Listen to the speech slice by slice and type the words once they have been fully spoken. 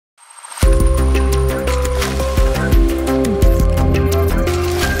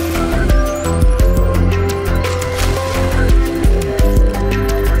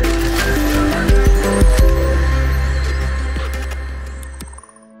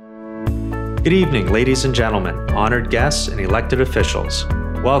Good evening, ladies and gentlemen, honored guests, and elected officials.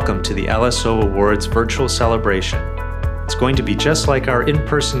 Welcome to the LSO Awards virtual celebration. It's going to be just like our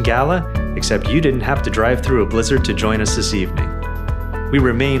in-person gala, except you didn't have to drive through a blizzard to join us this evening. We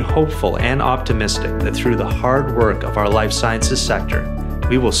remain hopeful and optimistic that through the hard work of our life sciences sector,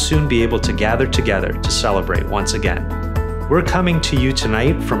 we will soon be able to gather together to celebrate once again. We're coming to you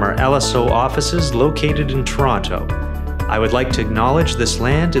tonight from our LSO offices located in Toronto. I would like to acknowledge this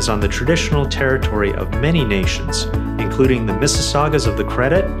land is on the traditional territory of many nations, including the Mississaugas of the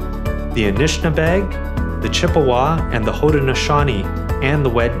Credit, the Anishinabeg, the Chippewa, and the Haudenosaunee, and the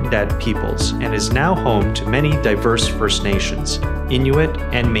Wendat peoples, and is now home to many diverse First Nations, Inuit,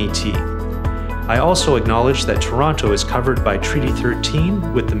 and Métis. I also acknowledge that Toronto is covered by Treaty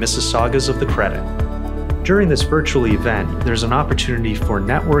 13 with the Mississaugas of the Credit. During this virtual event, there's an opportunity for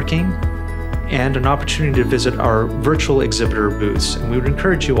networking and an opportunity to visit our virtual exhibitor booths, and we would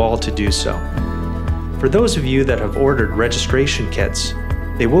encourage you all to do so. For those of you that have ordered registration kits,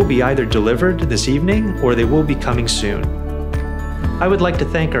 they will be either delivered this evening or they will be coming soon. I would like to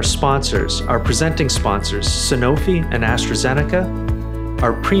thank our sponsors, our presenting sponsors, Sanofi and AstraZeneca,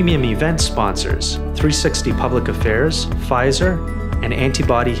 our premium event sponsors, 360 Public Affairs, Pfizer, and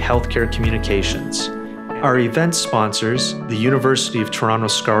Antibody Healthcare Communications. Our event sponsors, the University of Toronto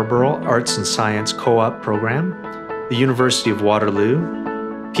Scarborough Arts and Science Co-op Program, the University of Waterloo,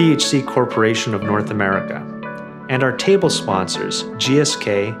 PHC Corporation of North America, and our table sponsors,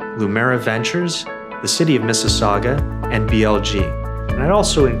 GSK, Lumera Ventures, the City of Mississauga, and BLG. And I'd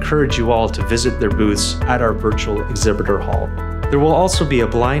also encourage you all to visit their booths at our virtual exhibitor hall. There will also be a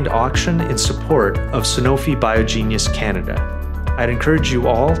blind auction in support of Sanofi Biogenius Canada. I'd encourage you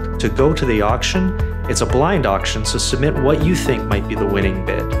all to go to the auction. It's a blind auction, so submit what you think might be the winning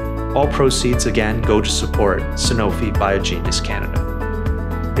bid. All proceeds, again, go to support Sanofi Biogenius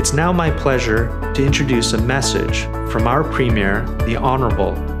Canada. It's now my pleasure to introduce a message from our Premier, the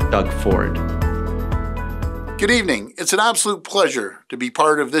Honourable Doug Ford. Good evening. It's an absolute pleasure to be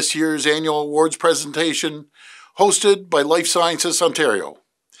part of this year's annual awards presentation hosted by Life Sciences Ontario.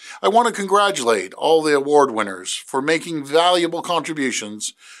 I want to congratulate all the award winners for making valuable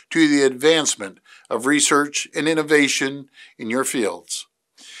contributions to the advancement of research and innovation in your fields.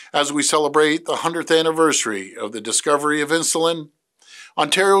 As we celebrate the 100th anniversary of the discovery of insulin,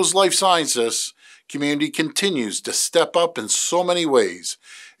 Ontario's life sciences community continues to step up in so many ways,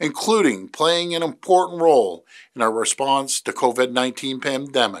 including playing an important role in our response to COVID-19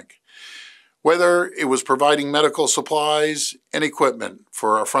 pandemic. Whether it was providing medical supplies and equipment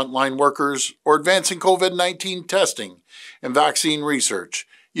for our frontline workers or advancing COVID-19 testing and vaccine research,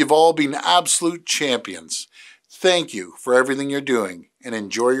 you've all been absolute champions. Thank you for everything you're doing, and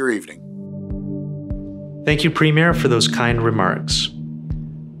enjoy your evening. Thank you, Premier, for those kind remarks.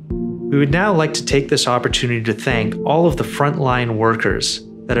 We would now like to take this opportunity to thank all of the frontline workers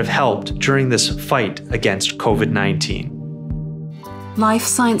that have helped during this fight against COVID-19. Life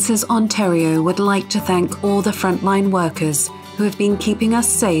Sciences Ontario would like to thank all the frontline workers who have been keeping us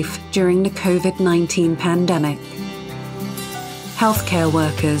safe during the COVID-19 pandemic. Healthcare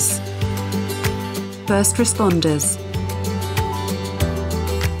workers, first responders,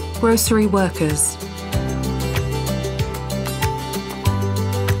 grocery workers,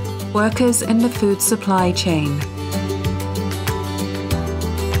 workers in the food supply chain,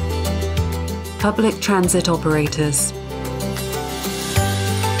 public transit operators,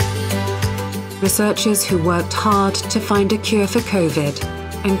 researchers who worked hard to find a cure for COVID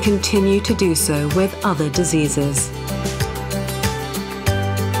and continue to do so with other diseases.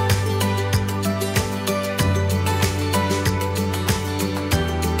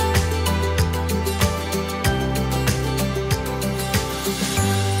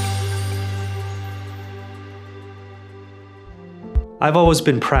 I've always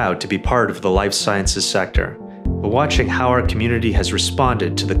been proud to be part of the life sciences sector, but watching how our community has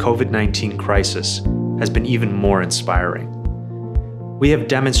responded to the COVID-19 crisis has been even more inspiring. We have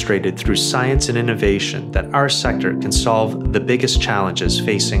demonstrated through science and innovation that our sector can solve the biggest challenges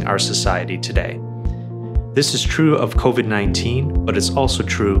facing our society today. This is true of COVID-19, but it's also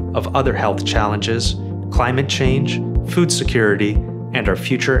true of other health challenges, climate change, food security, and our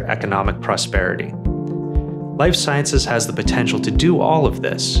future economic prosperity. Life sciences has the potential to do all of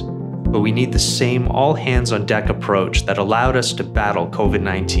this, but we need the same all-hands-on-deck approach that allowed us to battle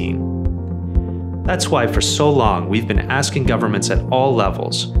COVID-19. That's why for so long we've been asking governments at all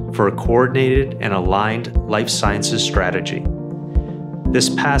levels for a coordinated and aligned life sciences strategy. This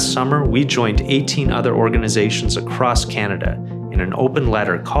past summer, we joined 18 other organizations across Canada in an open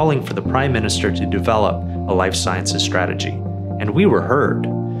letter calling for the Prime Minister to develop a life sciences strategy, and we were heard.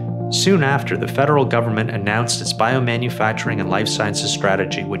 Soon after, the federal government announced its biomanufacturing and life sciences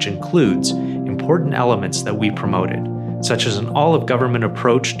strategy, which includes important elements that we promoted, such as an all-of-government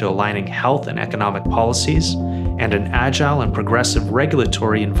approach to aligning health and economic policies, and an agile and progressive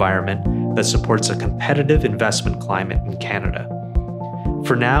regulatory environment that supports a competitive investment climate in Canada.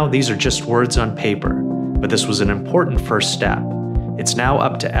 For now, these are just words on paper, but this was an important first step. It's now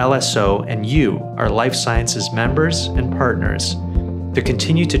up to LSO and you, our life sciences members and partners, to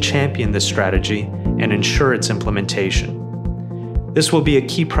continue to champion this strategy and ensure its implementation. This will be a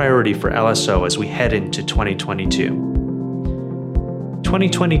key priority for LSO as we head into 2022.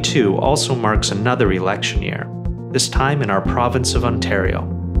 2022 also marks another election year, this time in our province of Ontario.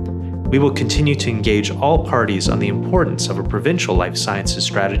 We will continue to engage all parties on the importance of a provincial life sciences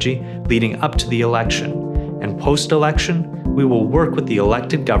strategy leading up to the election, and post-election, we will work with the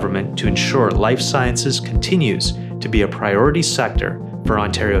elected government to ensure life sciences continues to be a priority sector for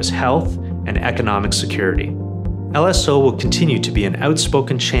Ontario's health and economic security. LSO will continue to be an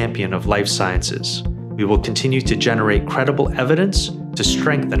outspoken champion of life sciences. We will continue to generate credible evidence to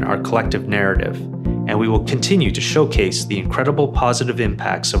strengthen our collective narrative, and we will continue to showcase the incredible positive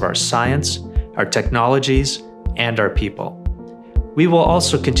impacts of our science, our technologies, and our people. We will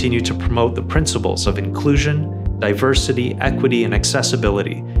also continue to promote the principles of inclusion, diversity, equity, and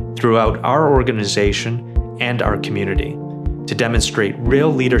accessibility throughout our organization and our community to demonstrate real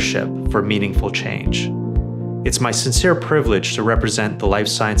leadership for meaningful change. It's my sincere privilege to represent the life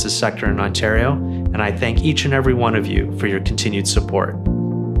sciences sector in Ontario, and I thank each and every one of you for your continued support.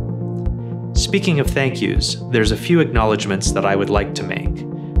 Speaking of thank yous, there's a few acknowledgements that I would like to make.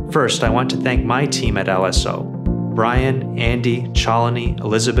 First, I want to thank my team at LSO. Brian, Andy, Chalani,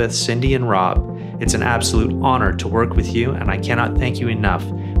 Elizabeth, Cindy, and Rob. It's an absolute honor to work with you, and I cannot thank you enough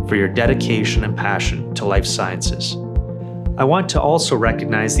for your dedication and passion to life sciences. I want to also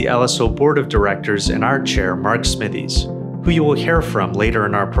recognize the LSO Board of Directors and our chair, Mark Smithies, who you will hear from later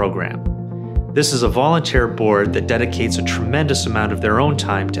in our program. This is a volunteer board that dedicates a tremendous amount of their own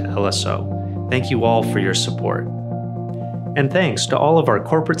time to LSO. Thank you all for your support. And thanks to all of our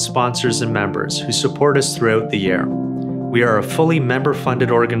corporate sponsors and members who support us throughout the year. We are a fully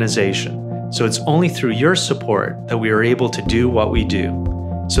member-funded organization, so it's only through your support that we are able to do what we do.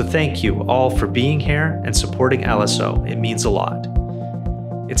 So thank you all for being here and supporting LSO. It means a lot.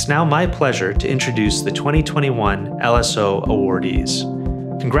 It's now my pleasure to introduce the 2021 LSO awardees.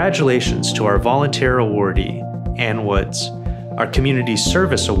 Congratulations to our volunteer awardee, Ann Woods, our community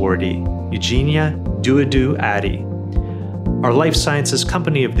service awardee, Eugenia, Duodu, Addy, our Life Sciences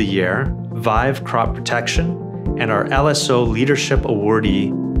Company of the Year, VIVE Crop Protection, and our LSO Leadership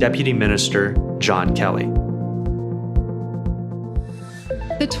Awardee, Deputy Minister John Kelly.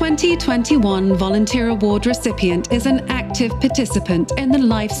 The 2021 Volunteer Award recipient is an active participant in the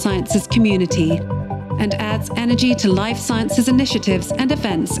life sciences community and adds energy to life sciences initiatives and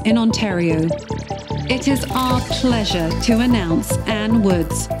events in Ontario. It is our pleasure to announce Ann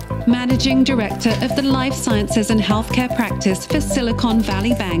Woods, Managing Director of the Life Sciences and Healthcare Practice for Silicon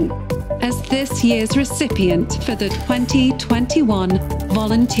Valley Bank, as this year's recipient for the 2021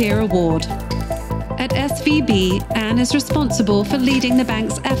 Volunteer Award. At SVB, Ann is responsible for leading the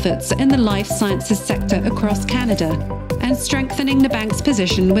bank's efforts in the life sciences sector across Canada and strengthening the bank's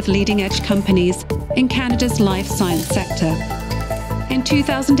position with leading-edge companies in Canada's life science sector. In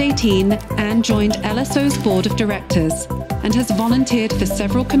 2018, Ann joined LSO's Board of Directors and has volunteered for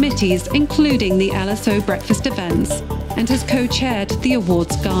several committees, including the LSO breakfast events, and has co-chaired the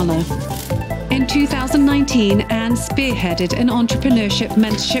awards gala. In 2019, Ann spearheaded an entrepreneurship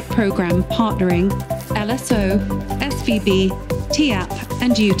mentorship program partnering LSO, SVB, TAP,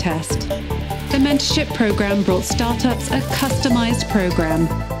 and UTest. The mentorship program brought startups a customized program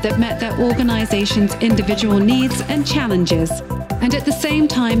that met their organization's individual needs and challenges, and at the same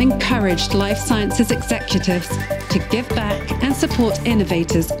time encouraged life sciences executives to give back and support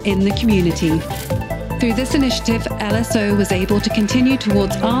innovators in the community. Through this initiative, LSO was able to continue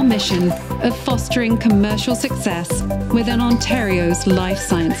towards our mission of fostering commercial success within Ontario's life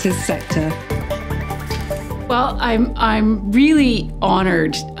sciences sector. Well, I'm really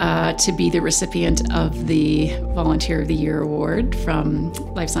honored to be the recipient of the Volunteer of the Year Award from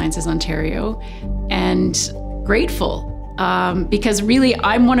Life Sciences Ontario, and grateful because really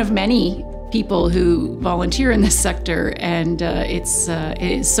I'm one of many people who volunteer in this sector, and it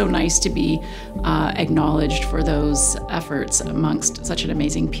is so nice to be acknowledged for those efforts amongst such an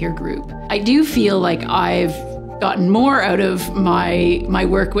amazing peer group. I do feel like I've gotten more out of my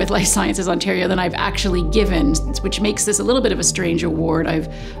work with Life Sciences Ontario than I've actually given, which makes this a little bit of a strange award.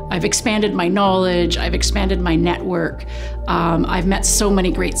 I've expanded my knowledge, I've expanded my network, I've met so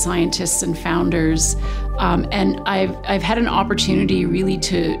many great scientists and founders, and I've had an opportunity really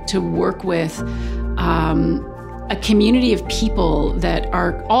to work with a community of people that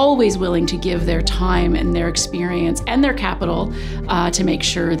are always willing to give their time and their experience and their capital to make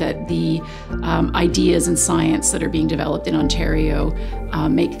sure that the ideas and science that are being developed in Ontario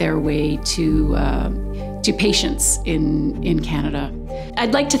make their way to patients in Canada.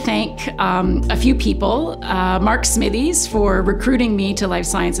 I'd like to thank a few people, Mark Smithies for recruiting me to Life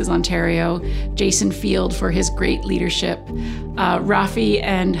Sciences Ontario, Jason Field for his great leadership, Rafi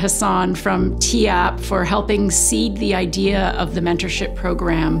and Hassan from TAP for helping seed the idea of the mentorship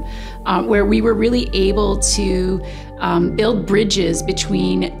program, where we were really able to build bridges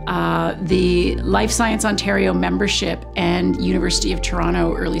between the Life Science Ontario membership and University of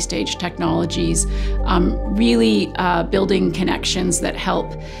Toronto Early Stage Technologies, really building connections that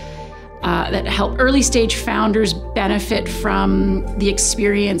help early stage founders benefit from the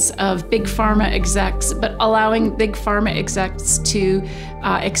experience of big pharma execs, but allowing big pharma execs to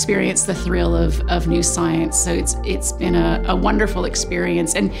experience the thrill of new science. So it's been a wonderful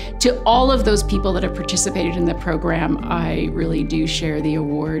experience. And to all of those people that have participated in the program, I really do share the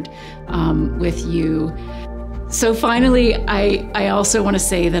award with you. So finally, I also want to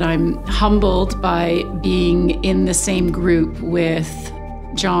say that I'm humbled by being in the same group with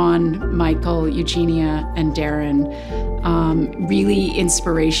John, Michael, Eugenia, and Darren. Really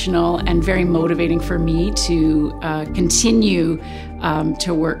inspirational and very motivating for me to continue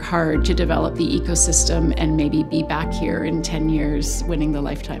to work hard to develop the ecosystem and maybe be back here in 10 years winning the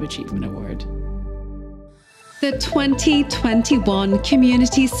Lifetime Achievement Award. The 2021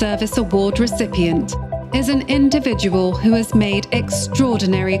 Community Service Award recipient is an individual who has made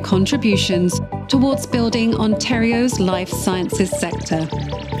extraordinary contributions towards building Ontario's life sciences sector.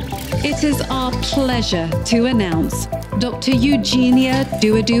 It is our pleasure to announce Dr. Eugenia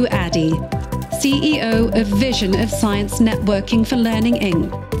Duodu Addy, CEO of Vision of Science Networking for Learning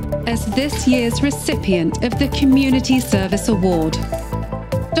Inc., as this year's recipient of the Community Service Award.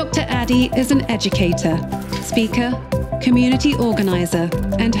 Dr. Addy is an educator, speaker, community organizer,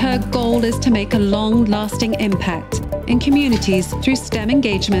 and her goal is to make a long-lasting impact in communities through STEM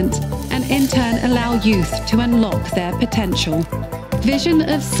engagement and in turn allow youth to unlock their potential. Vision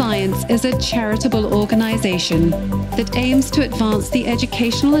of Science is a charitable organization that aims to advance the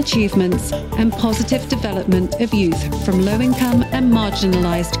educational achievements and positive development of youth from low-income and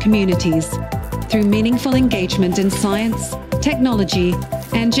marginalized communities through meaningful engagement in science, technology,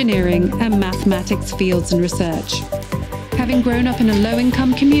 engineering, and mathematics fields and research. Having grown up in a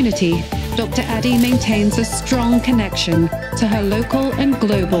low-income community, Dr. Addy maintains a strong connection to her local and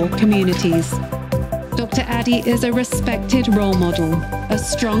global communities. Dr. Addy is a respected role model, a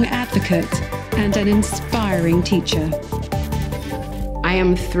strong advocate, and an inspiring teacher. I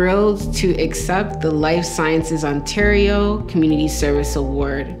am thrilled to accept the Life Sciences Ontario Community Service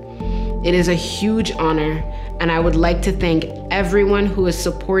Award. It is a huge honor, and I would like to thank everyone who has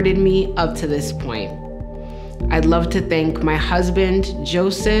supported me up to this point. I'd love to thank my husband,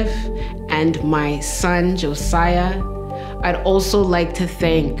 Joseph, and my son, Josiah. I'd also like to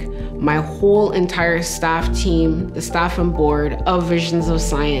thank my whole entire staff team, the staff and board of Visions of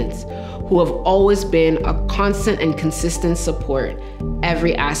Science, who have always been a constant and consistent support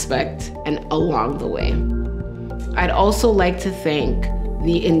every aspect and along the way. I'd also like to thank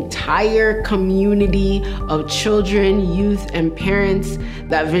the entire community of children, youth, and parents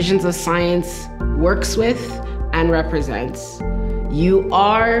that Visions of Science works with and represents. You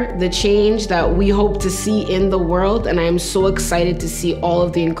are the change that we hope to see in the world, and I am so excited to see all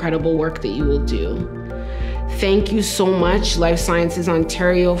of the incredible work that you will do. Thank you so much, Life Sciences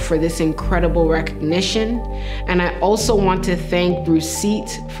Ontario, for this incredible recognition. And I also want to thank Bruce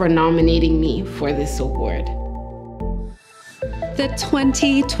for nominating me for this award. The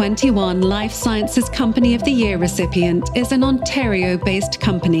 2021 Life Sciences Company of the Year recipient is an Ontario-based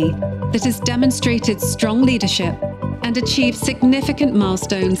company that has demonstrated strong leadership and achieved significant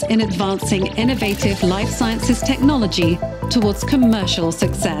milestones in advancing innovative life sciences technology towards commercial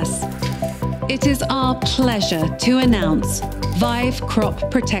success. It is our pleasure to announce VIVE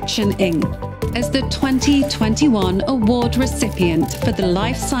Crop Protection Inc. as the 2021 award recipient for the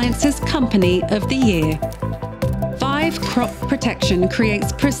Life Sciences Company of the Year. VIVE Crop Protection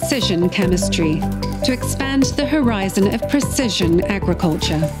creates precision chemistry to expand the horizon of precision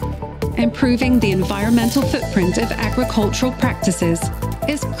agriculture. Improving the environmental footprint of agricultural practices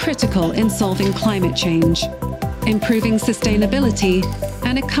is critical in solving climate change. improving sustainability,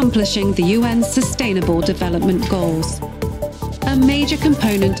 and accomplishing the UN's Sustainable Development Goals. A major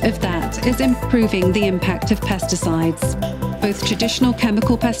component of that is improving the impact of pesticides, both traditional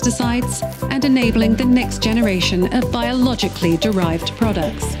chemical pesticides and enabling the next generation of biologically derived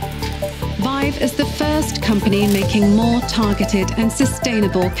products. VIVE is the first company making more targeted and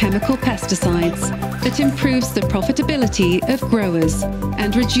sustainable chemical pesticides that improves the profitability of growers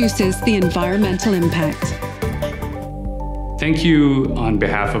and reduces the environmental impact. Thank you on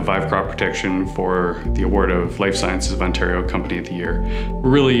behalf of VIVE Crop Protection for the award of Life Sciences of Ontario Company of the Year. We're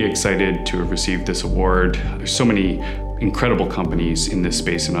really excited to have received this award. There's so many incredible companies in this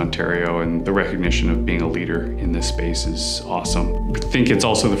space in Ontario, and the recognition of being a leader in this space is awesome. I think it's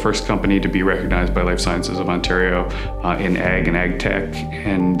also the first company to be recognized by Life Sciences of Ontario in ag and ag tech,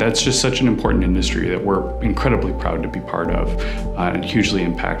 and that's just such an important industry that we're incredibly proud to be part of and hugely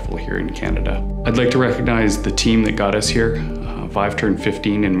impactful here in Canada. I'd like to recognize the team that got us here. VIVE turned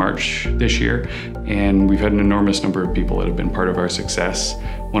 15 in March this year, and we've had an enormous number of people that have been part of our success.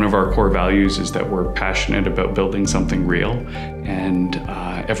 One of our core values is that we're passionate about building something real, and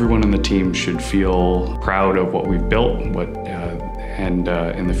everyone on the team should feel proud of what we've built and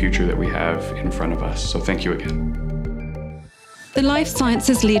in the future that we have in front of us. So thank you again. The Life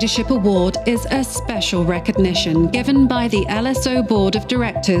Sciences Leadership Award is a special recognition given by the LSO Board of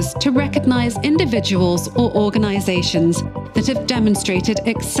Directors to recognize individuals or organizations that have demonstrated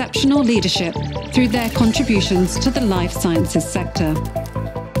exceptional leadership through their contributions to the life sciences sector.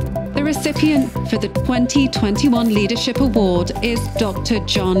 The recipient for the 2021 Leadership Award is Dr.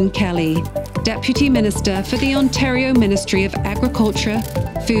 John Kelly, Deputy Minister for the Ontario Ministry of Agriculture,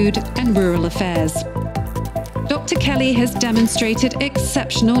 Food and Rural Affairs. Dr. Kelly has demonstrated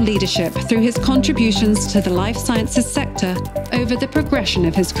exceptional leadership through his contributions to the life sciences sector over the progression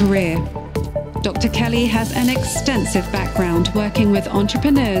of his career. Dr. Kelly has an extensive background working with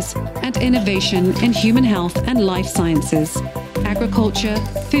entrepreneurs and innovation in human health and life sciences, agriculture,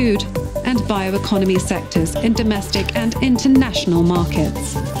 food, and bioeconomy sectors in domestic and international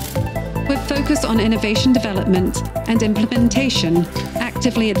markets. With focus on innovation development and implementation,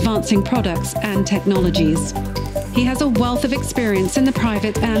 actively advancing products and technologies. He has a wealth of experience in the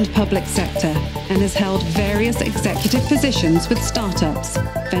private and public sector and has held various executive positions with startups,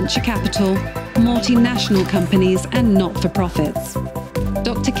 venture capital, multinational companies, and not-for-profits.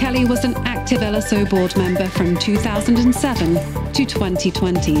 Dr. Kelly was an active LSO board member from 2007 to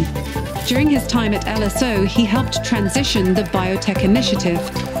 2020. During his time at LSO, he helped transition the Biotech Initiative,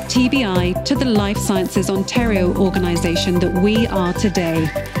 TBI, to the Life Sciences Ontario organisation that we are today.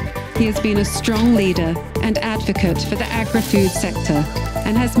 He has been a strong leader and advocate for the agri-food sector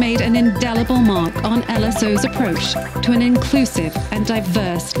and has made an indelible mark on LSO's approach to an inclusive and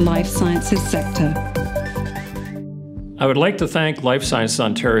diverse life sciences sector. I would like to thank Life Sciences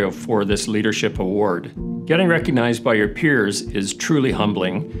Ontario for this leadership award. Getting recognized by your peers is truly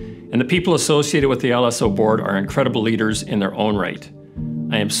humbling, and the people associated with the LSO board are incredible leaders in their own right.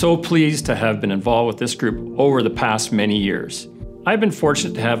 I am so pleased to have been involved with this group over the past many years. I've been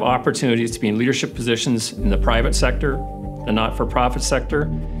fortunate to have opportunities to be in leadership positions in the private sector, the not-for-profit sector,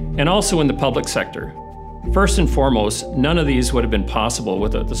 and also in the public sector. First and foremost, none of these would have been possible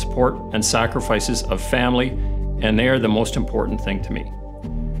without the support and sacrifices of family, and they are the most important thing to me.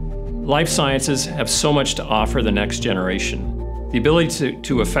 Life sciences have so much to offer the next generation. The ability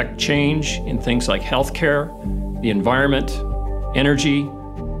to affect change in things like healthcare, the environment, energy,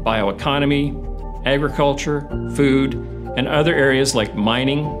 bioeconomy, agriculture, food, and other areas like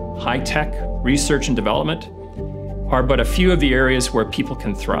mining, high-tech, research and development are but a few of the areas where people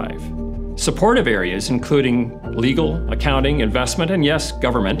can thrive. Supportive areas, including legal, accounting, investment, and yes,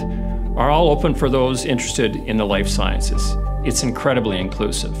 government, are all open for those interested in the life sciences. It's incredibly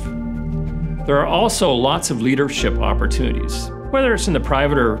inclusive. There are also lots of leadership opportunities. Whether it's in the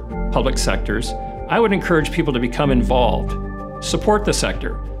private or public sectors, I would encourage people to become involved, support the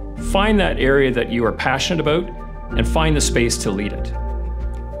sector, find that area that you are passionate about, and find the space to lead it.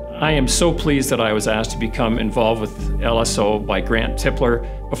 I am so pleased that I was asked to become involved with LSO by Grant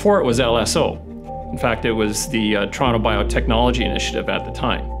Tipler before it was LSO. In fact, it was the Toronto Biotechnology Initiative at the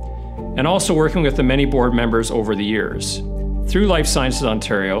time. And also working with the many board members over the years. Through Life Sciences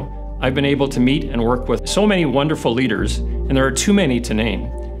Ontario, I've been able to meet and work with so many wonderful leaders, and there are too many to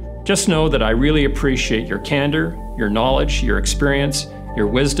name. Just know that I really appreciate your candor, your knowledge, your experience, your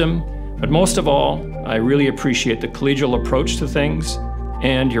wisdom, but most of all, I really appreciate the collegial approach to things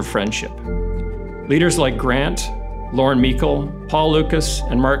and your friendship. Leaders like Grant, Lauren Meikle, Paul Lucas,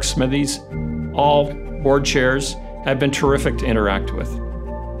 and Mark Smithies, all board chairs, have been terrific to interact with.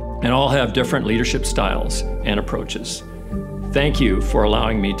 and all have different leadership styles and approaches. Thank you for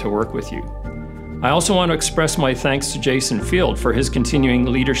allowing me to work with you. I also want to express my thanks to Jason Field for his continuing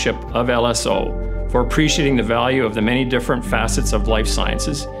leadership of LSO, for appreciating the value of the many different facets of life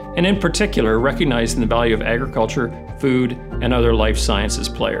sciences, and in particular, recognizing the value of agriculture, food, and other life sciences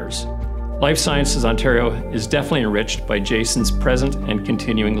players. Life Sciences Ontario is definitely enriched by Jason's present and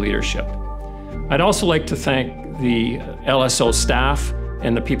continuing leadership. I'd also like to thank the LSO staff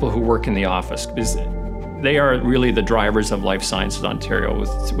and the people who work in the office, because they are really the drivers of Life Sciences Ontario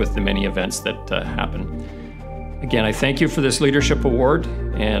with the many events that happen. Again, I thank you for this leadership award,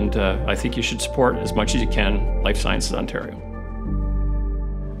 and I think you should support as much as you can Life Sciences Ontario.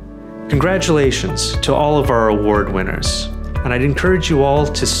 Congratulations to all of our award winners, and I'd encourage you all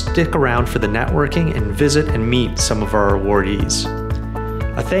to stick around for the networking and visit and meet some of our awardees.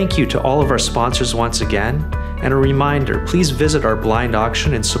 A thank you to all of our sponsors once again, and a reminder, please visit our blind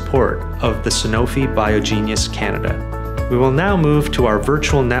auction in support of the Sanofi Biogenius Canada. We will now move to our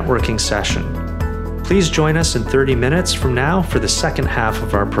virtual networking session. Please join us in 30 minutes from now for the second half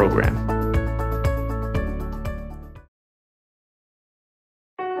of our program.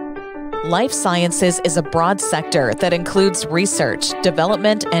 Life sciences is a broad sector that includes research,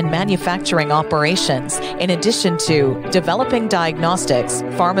 development, and manufacturing operations, in addition to developing diagnostics,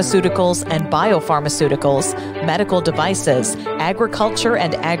 pharmaceuticals and biopharmaceuticals, medical devices, agriculture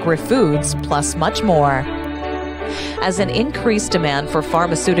and agri-foods, plus much more. As an increased demand for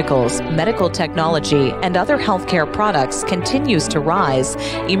pharmaceuticals, medical technology, and other healthcare products continues to rise,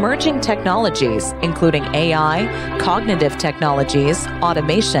 emerging technologies, including AI, cognitive technologies,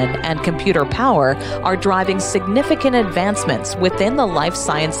 automation, and computer power, are driving significant advancements within the life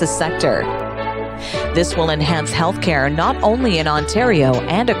sciences sector. This will enhance healthcare not only in Ontario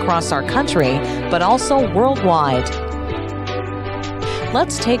and across our country, but also worldwide.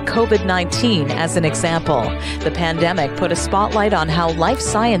 Let's take COVID-19 as an example. The pandemic put a spotlight on how life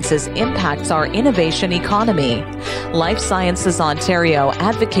sciences impacts our innovation economy. Life Sciences Ontario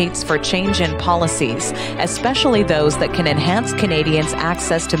advocates for change in policies, especially those that can enhance Canadians'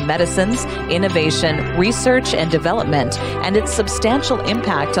 access to medicines, innovation, research and development, and its substantial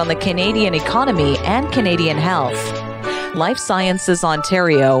impact on the Canadian economy and Canadian health. Life Sciences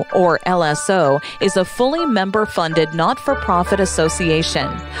Ontario, or LSO, is a fully member-funded not-for-profit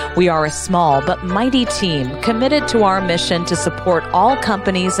association. We are a small but mighty team committed to our mission to support all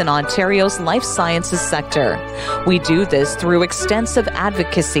companies in Ontario's life sciences sector. We do this through extensive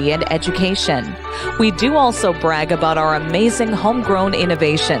advocacy and education. We do also brag about our amazing homegrown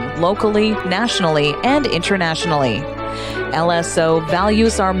innovation locally, nationally, and internationally. LSO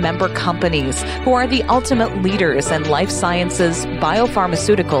values our member companies, who are the ultimate leaders in life sciences,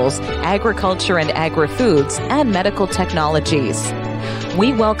 biopharmaceuticals, agriculture and agri-foods, and medical technologies.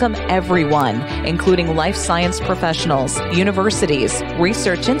 We welcome everyone, including life science professionals, universities,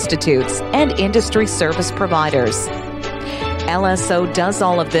 research institutes, and industry service providers. LSO does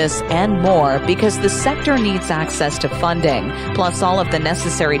all of this and more because the sector needs access to funding, plus all of the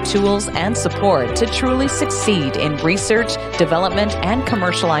necessary tools and support to truly succeed in research, development, and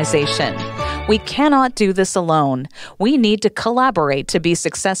commercialization. We cannot do this alone. We need to collaborate to be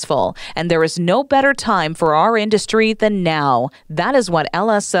successful, and there is no better time for our industry than now. That is what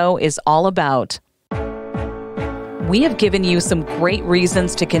LSO is all about. We have given you some great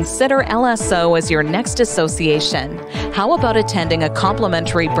reasons to consider LSO as your next association. How about attending a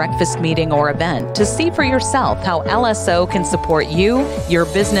complimentary breakfast meeting or event to see for yourself how LSO can support you, your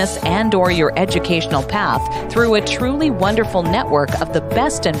business, and/or your educational path through a truly wonderful network of the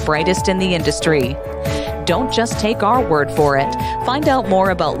best and brightest in the industry? Don't just take our word for it. Find out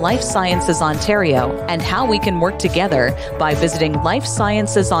more about Life Sciences Ontario and how we can work together by visiting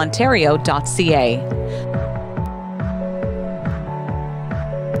lifesciencesontario.ca.